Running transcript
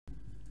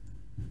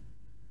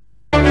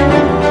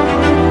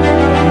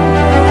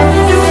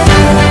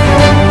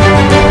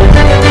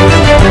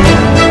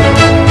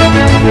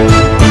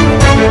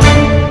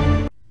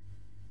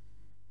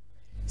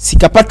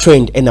Sikapa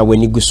trend ena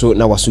weni guso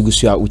na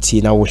wasugusu ya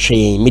uti na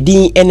woshe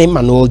midi ene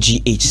Manuel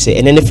GH se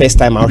ene the first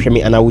time I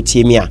me ana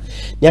uti mi a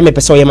nya me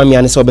pese oyema mi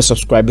ane se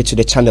subscribe to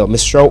the channel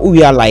Mr.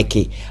 we are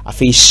like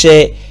afi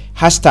share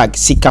hashtag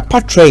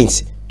Sikapa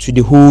trends to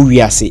the whole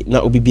wiase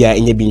na obibia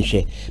enye bi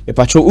nhwe me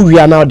patro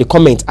uwia na the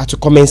comment at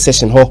comment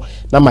section ho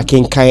na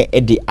makenkan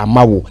e de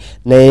amawo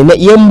na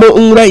yembo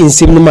nwura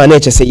insem no ma na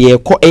eche se ye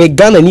ko e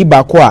Ghana ni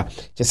ba ko a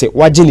che se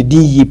waje ne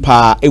din yi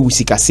pa e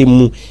wusikasem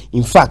mu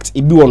in fact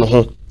e bi wo no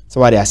ho so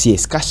what I see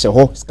ska hye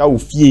ho ska wo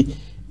fie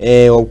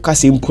o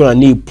kase mpuna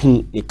na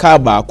epu e ka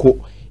ba ko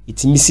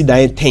itimisi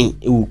dan 10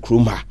 e wo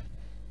krom ha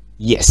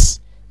yes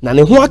na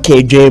ne ho aka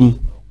edwam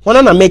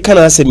hona na meka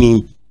na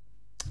asemi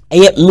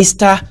eye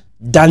Mr.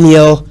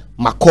 Daniel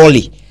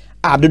Macaulay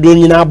adodo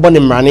nyina abone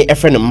mrane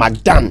efre no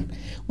Magdan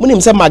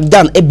munim say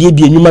Magdan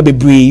ebiebie nyuma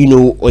bebre you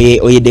know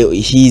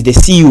he is the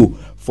CEO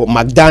for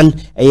Magdan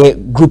a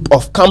group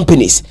of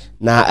companies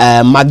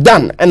na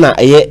Magdan na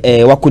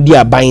wakodi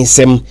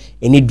abansem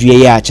eni due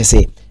ya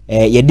chese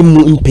yedi mu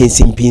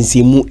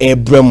mpensim mu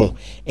ebremo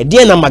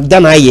de na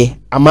Magdan aye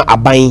ama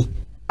aban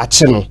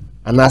ache no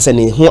anase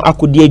ne ho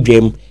akodi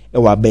adwam e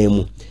wa ban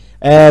mu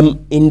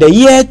in the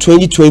year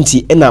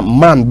 2020 ena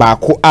man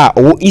baako a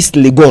o East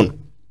Legon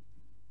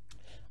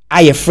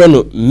aye friend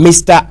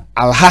Mr.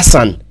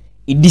 Alhassan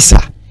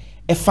Idisa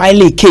a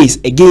file a case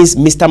against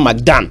Mr.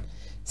 Magdan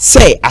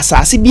say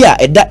asase bia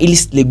eda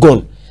East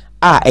Legon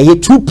eye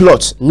 2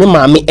 plots ne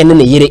maame ene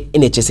ne yere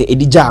ene chese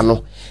edija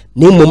no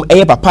ne mom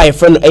eye papa ye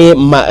friend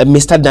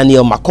Mr.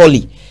 Daniel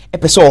Macaulay e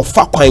pese o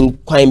fa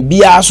kwan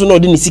bia so no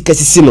de ne sika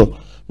sisi no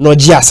no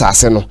gi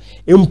asase no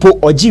empo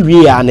ogi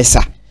wie ya ne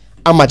sa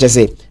ama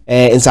chese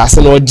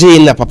nsase no ogi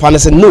na papa ne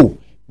say no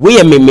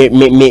we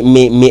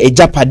me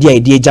ejapade a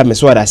ide eja me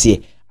so wada say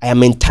I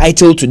am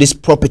entitled to this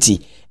property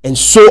and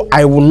so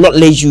I will not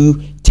let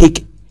you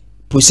take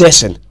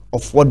possession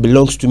of what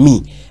belongs to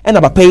me. And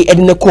I pay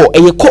edine call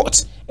a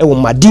court e wo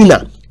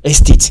Madina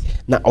estate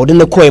na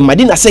odine call e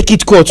Madina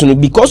circuit court no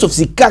because of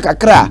sika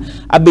kakra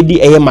abedi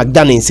e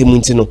Magdan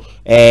nsemunti no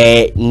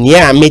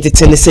nia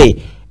metete say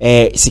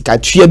sika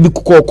twa bi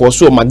kokko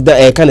so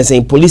Magdan kan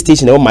say police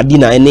station e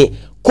Madina ene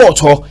court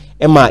ho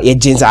e ma ye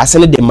jinza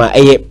asene de ma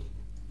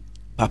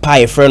papa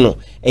e friend no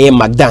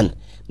Magdan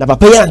na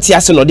papa ya anti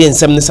ase no de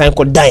nsem ne san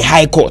ko dan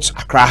high court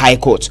Accra high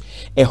court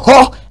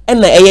ho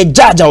and a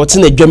judge out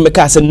in the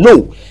Jamaica said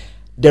no,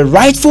 the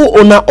rightful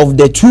owner of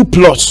the 2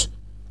 plots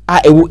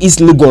is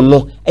Legon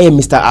no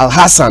Mr.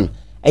 Alhassan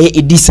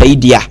Idisa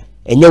idia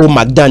and you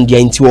Magdan dia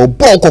into a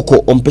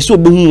bokoko on peso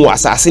behu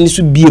asase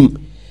so biem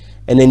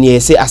and then ye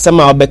say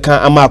asama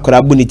obeka ama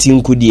akora boniti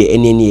nkudie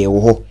enene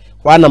wo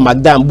wana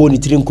Magdan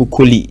boniti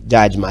nkukoli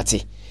judge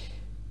mate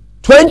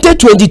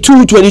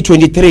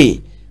 2022-2023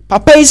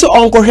 papa is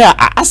onko here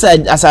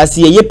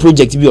asase ye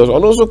project bi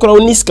also kora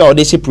oniska o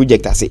de she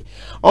project ase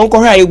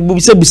onko here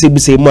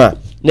buse mu a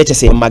na che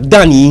say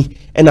Magdan yi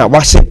na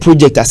wa she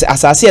project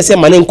asase ase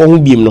mane nko ho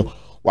biem no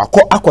wakọ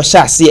akọhye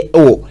ase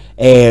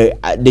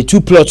the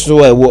 2 plots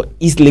wo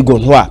East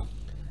Legon ho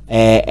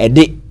a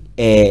de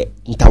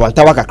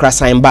ntawantawa kakra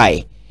sign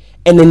by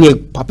ne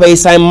papa yi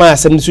sign ma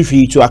asem so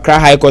hwi to Accra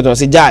High Court no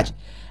say judge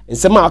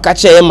nsema aka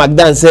che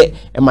Magdan say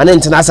mane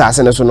ntena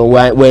asase no so no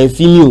wa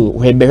fimi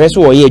we behwe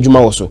so wo ye adwuma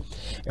wo so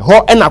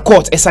ho na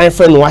court assign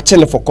friend wa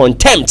che for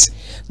contempt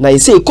na you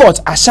say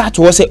court asha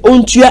to say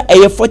ontua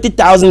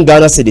 40,000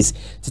 Ghana cedis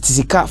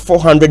titisika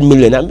 400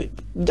 million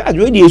judge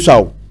we dey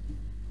so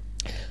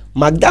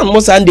Magdan mo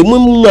sande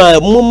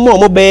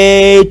mo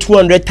be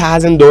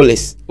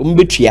 $200,000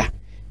 umbetua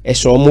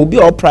so mo bi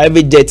o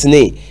private jet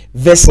ne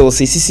vessels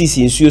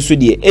sisi nsuo so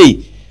de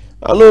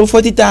ano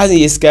 40,000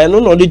 yes ka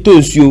no de to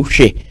nsuo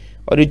hwe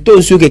o de to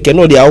nsuo keke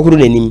no de ahoro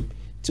nanim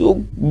to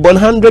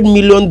 $100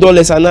 million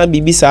ana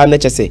bibi sa na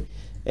chese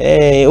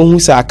ohun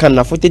sa kan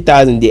na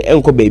 40,000 de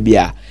enko baby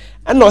a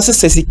ana o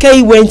se sika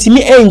yi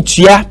wentimi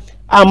entua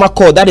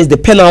amako that is the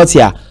penalty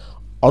a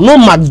ono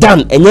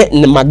Magdan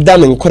enye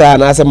Magdan nkura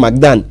na ase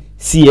Magdan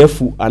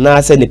CF ana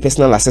ase ne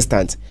personal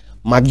assistant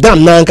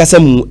Magdan na nkasa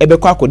mu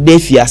ebekọ akode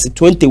fiase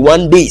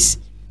 21 days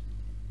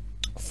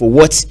for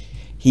what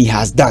he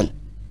has done,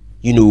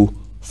 you know,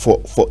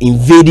 for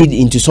invading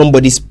into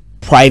somebody's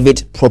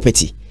private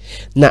property.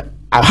 Now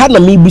I had na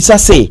me bisa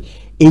say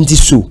into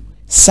so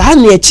sa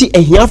na echi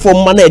ehia for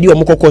mana edi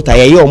omokokota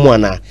ye omo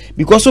ana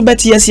because so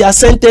bet yes ya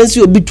sentence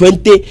will be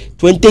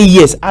 20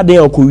 years ade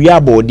okowia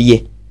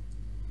abode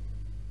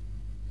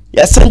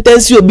ya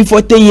sentence will be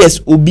 40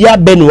 years obi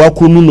abenu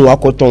wakonu no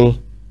wakoton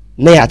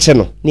na ya che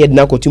no na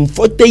edina kotum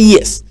 40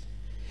 years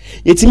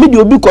yetimi de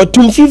obi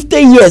kotum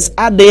 50 years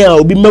ade a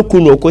obi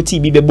makunu okoti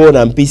bi bebo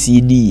na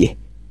mpcd ye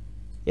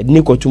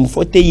edina kotum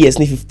 40 years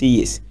ni 50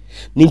 years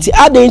ninti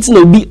ade nti na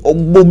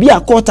obi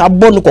akota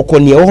bonu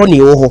kokone ho ne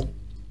ho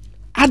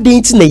ade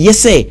nti na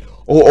yese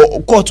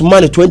court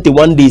man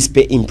 21 days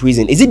pay in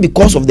prison. Is it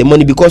because of the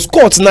money? Because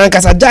court na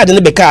nkasa judge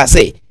ne beka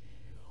say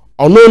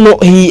no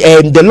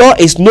the law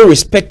is no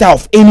respecter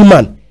of any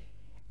man,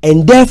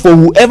 and therefore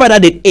whoever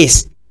that it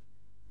is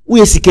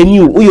we sikeni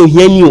we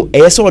ohia ni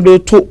o so do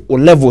to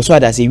level so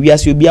that say we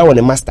as you be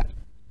our master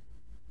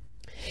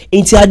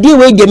Inti ade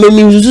we de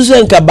me nsusu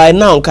enka by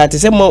now nka te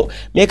se mo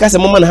me ka se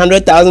mo man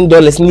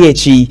 $100,000 ni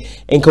echi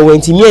enka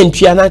wantimi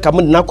antua na nka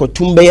mo na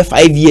kotum be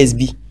 5 years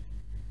bi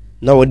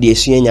na wo de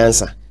esua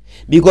nyansa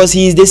because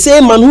he is the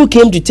same man who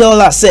came to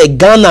tell us say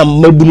Ghana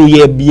mabunu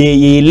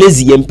ye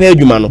lazy ye mpa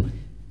adwuma no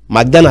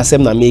Magdana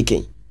sem na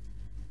making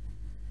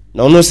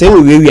na ono say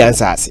we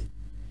answer ase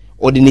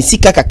or the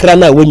sika kakra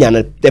na wonya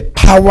no the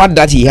power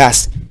that he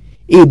has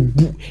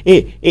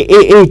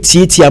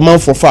titi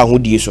amount for far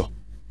hodi so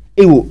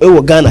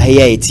ewo Ghana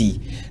heya eti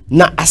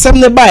na asem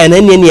ne ba na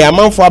ne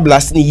amount for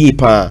blast ni yi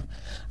pa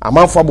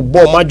amount for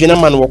bo madwena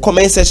man wo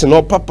comment section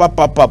no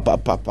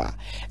papa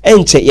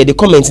enche ye the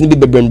comment ni be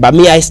but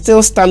me I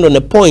still stand on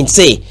the point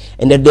say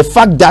and the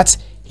fact that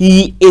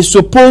he is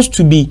supposed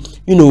to be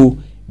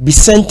be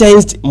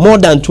sentenced more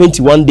than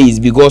 21 days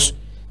because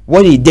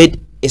what he did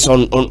is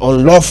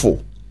unlawful.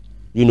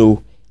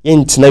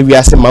 Yentina we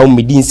ase ma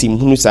umedin sim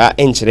hunu sa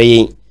enchire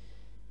yen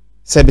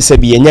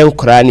sebi yenyan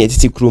kra na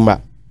etiti kruma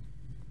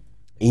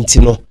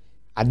intino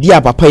ade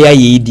a papa ya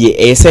ye die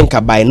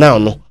esenka by now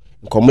no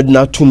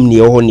nkomodina tum ne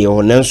ho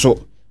nanso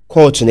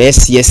court na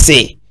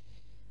ese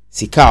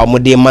sika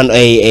omode man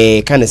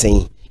kan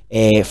sen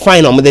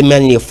fine omode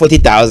man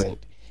 40,000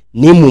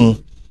 nimum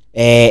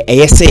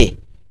yese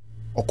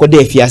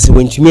okoda afiase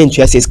wentumi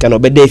antuase sika no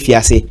obeda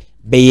afiase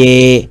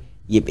be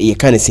ye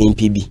kan sen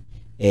pb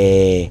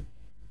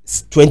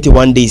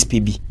 21 days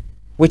PB,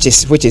 which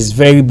is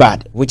very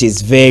bad, which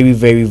is very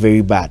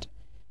bad,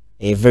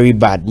 very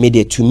bad. Made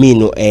it to me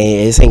no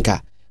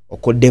senka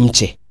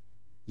okodemche,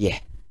 yeah.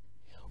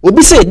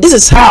 Obi say this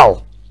is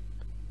how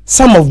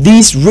some of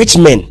these rich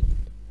men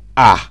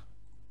are.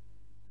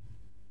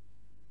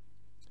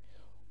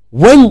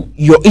 When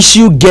your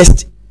issue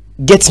gets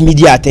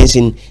media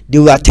attention, they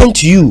will attend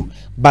to you,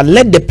 but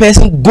let the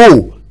person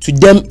go to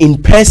them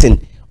in person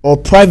or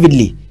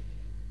privately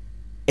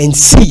and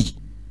see.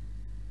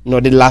 No,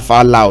 they laugh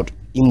out loud.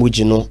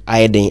 Imujino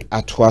aiden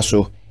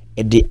atwaso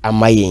ede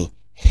amayen.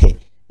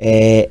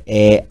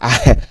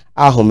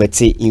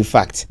 Ahometi, in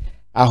fact,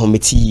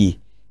 ahometi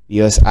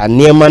because a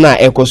near mana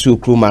ekosu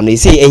kruma. They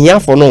say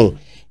enya for no.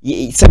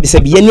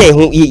 Sabi yenya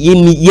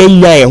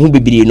hu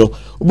bibiri no.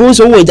 Obo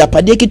so we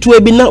japade ketu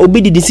ebi na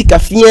obi di sika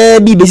fia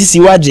bi besisi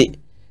waje.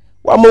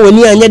 Wa mo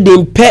wani anya de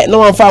mpe na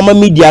wan fa ama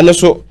media no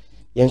so.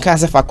 Yenka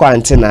se fa kwa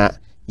antena.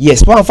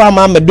 Yes, wan fa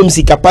ama medum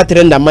sika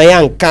patre nda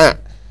mayanka.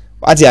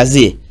 What you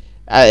say?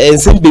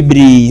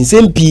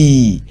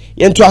 Nsempi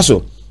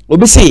yentuaso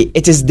obi say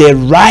it is the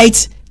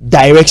right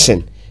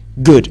direction.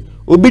 Good.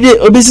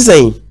 Obi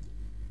saying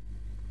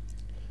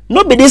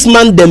no be this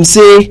man them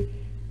say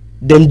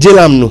them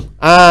jail no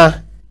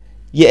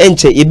ye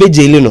enche ye be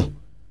jail no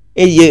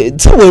ye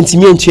so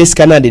wentimi enche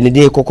scanner de ne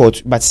dey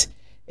court but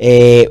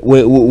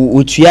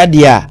we tua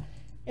dia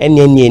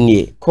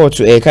ene court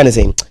kan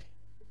say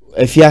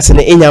afiase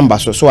na enyamba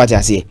so what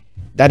you say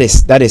that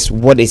is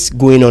what is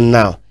going on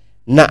now.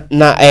 Na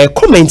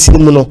comment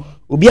no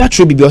obi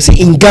atro bibi say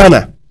in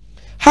Ghana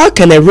how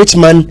can a rich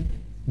man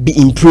be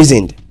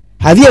imprisoned?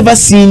 Have you ever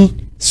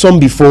seen some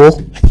before?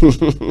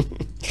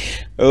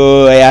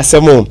 Oh yeah,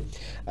 some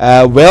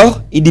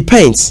well, it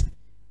depends.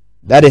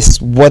 That is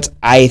what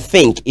I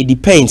think. It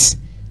depends.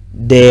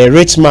 The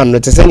rich man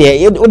not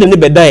say e o de ne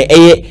bedan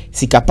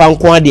sikapa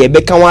nko ade e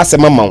beka wa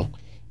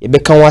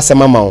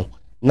asema ma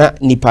na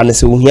nipa ne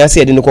se ohia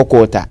se de ne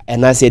kokota e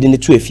na se de ne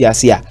tu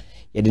afiase a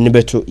ye de ne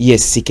beto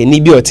yes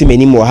sikani bi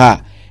otimani mo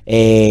ha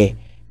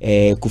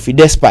Kufi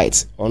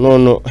despite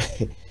no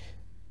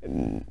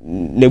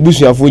ne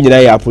busuafo nyina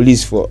ya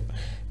police for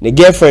ne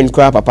girlfriend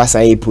kwa papa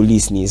say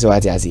police ni so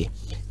what you say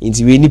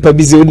inti we nipa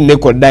bi se ne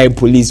kodai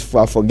police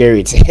for forget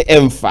it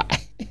emfa.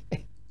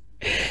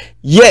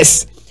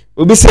 Yes,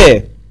 we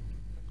say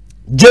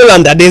jail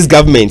under this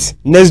government.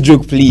 Next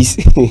joke please.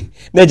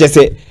 Let's just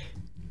say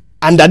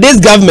under this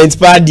government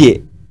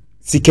party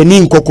sikeni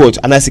nkokot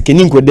ana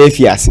sikeni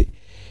nkodefiase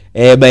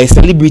by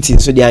celebrity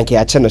so the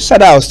anke channel.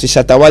 Shout out to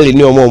Shatawale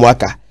ni omo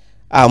mwaka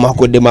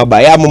makode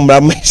mabaya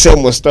mumra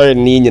mo story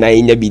ni nyina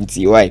enya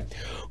binti why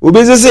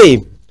we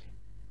say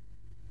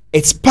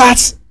it's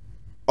part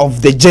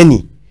of the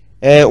journey.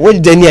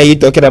 What journey are you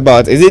talking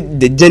about? Is it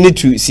the journey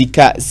to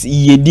sika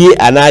yedi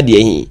anade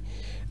hi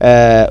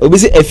obi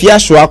say efia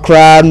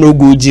shwakra no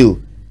go jail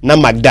na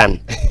magdan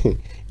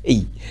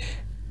eh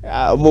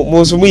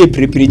mo so mo ye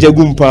prepare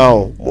jagumpa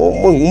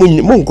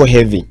mo nko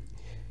heavy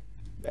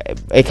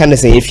I can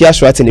say if you are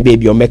short in the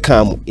baby or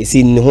mekam is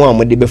in who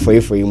am de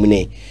for you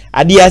mune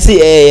ade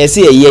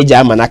say ye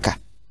jamanaka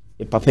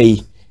e papa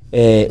yi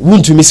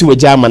wuntu mi si we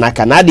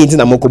jamanaka na ade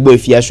ntina mokobo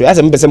afia sho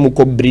ase mpese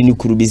mokobri ni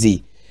kuru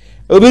bizi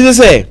obi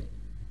say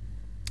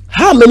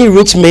how many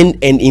rich men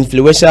and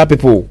influential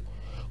people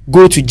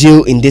go to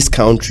jail in this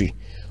country?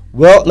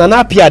 Well, nana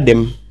appear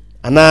them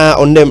and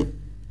on them.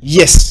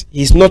 Yes,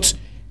 he's not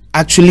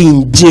actually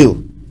in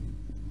jail.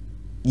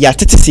 Yeah,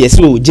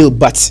 so jail,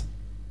 but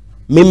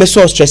me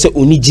so stress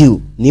only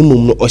jail. Ni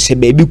mum no ose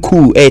baby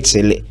cool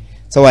chele.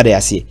 So what they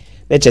say?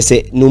 Let's just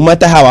say no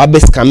matter how our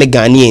best scam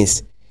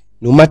Ghanaians,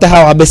 no matter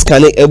how our best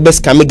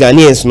scam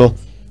Ghanaians no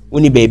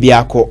uni baby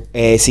ako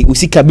si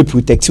usika be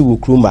protect wo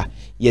kruma.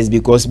 Yes,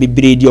 because be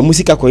breed your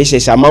musica ko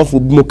yesha amanfo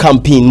mo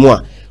campaign mo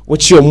a wo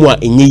chi omo a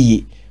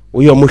enye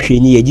oyo mo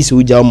hwenye ye gise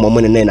uja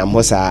omo ne na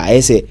mo sa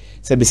ayese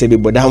sebe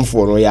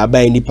bodamfo no ya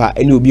aban nipa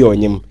ene obi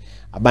onyem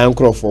aban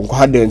krofo nko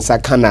hade nsa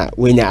kana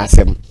wenya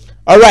asem.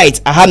 All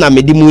right, aha na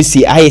medi mu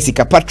si ayesi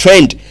kapa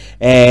trend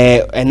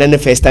and then the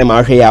first time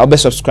I hear obe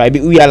subscribe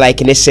we are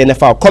like and share na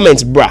fa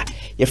comment bra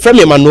ye from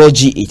Emmanuel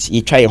G8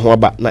 ye try ho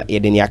aba na ye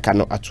de ne aka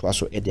no atoa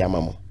so e de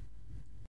amamo.